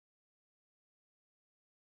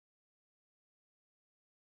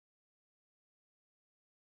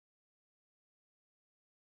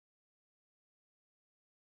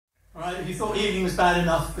Alright, if you thought the evening was bad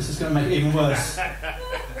enough, this is going to make it even worse.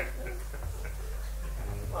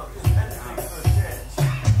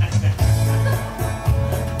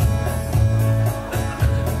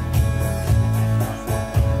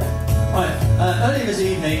 Earlier this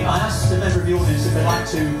evening, I asked a member of the audience if they'd like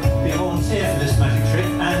to be a volunteer for this magic trick,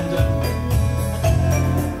 and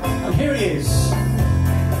here he is.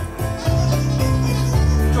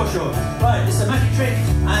 Joshua. Right, it's a magic trick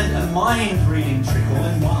and a mind-reading trick all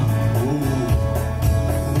in one.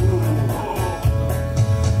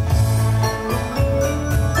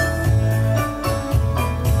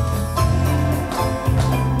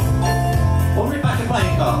 Ordinary pack of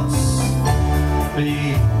playing cards.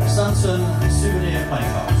 The Sanson souvenir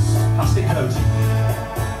playing cards. Plastic coating.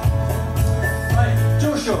 Right,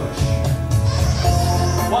 George.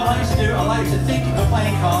 What I'd like you to do, I'd like you to think of a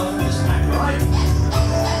playing card from this pack, right?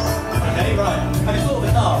 Okay, right. Have you thought of a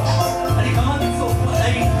card? Any card? Have you thought of a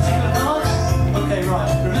particular card? Okay,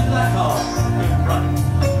 right. Remember that card. Right.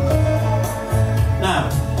 Now,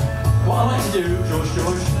 what I'd like to do,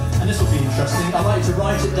 George, and this will be interesting, I'd like you to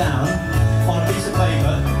write it down on a piece of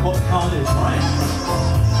paper what the card is, right?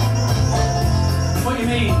 What do you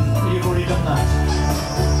mean you've already done that?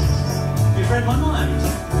 You've read my mind.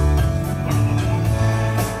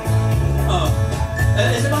 Oh.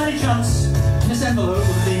 Is there by any chance in this envelope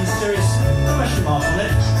with the mysterious question mark on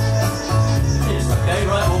it? It is, okay,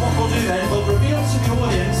 right, well what we'll do then, we'll reveal to the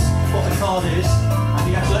audience what the card is, and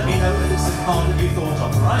you have to let me know if it's the card that you thought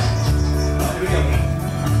of, alright? Right, here we go.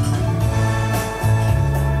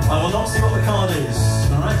 I will not see what the card is,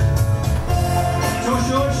 alright?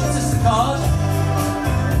 George, is this the card?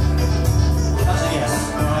 That's a yes,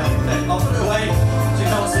 alright, okay. I'll put it away so you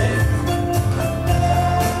can't see it.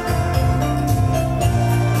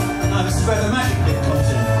 Now this is where the magic bit comes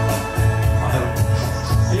in, I hope.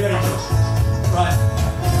 Are you ready, George? Right.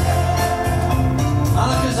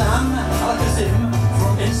 Alakazam,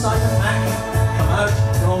 from inside the pack, come out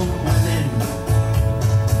from within.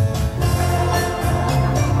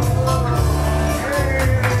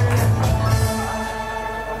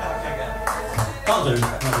 Can't do.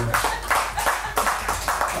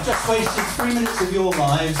 I've just wasted 3 minutes of your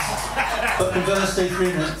lives, but conversely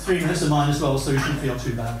 3 minutes of mine as well, so you shouldn't feel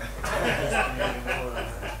too bad.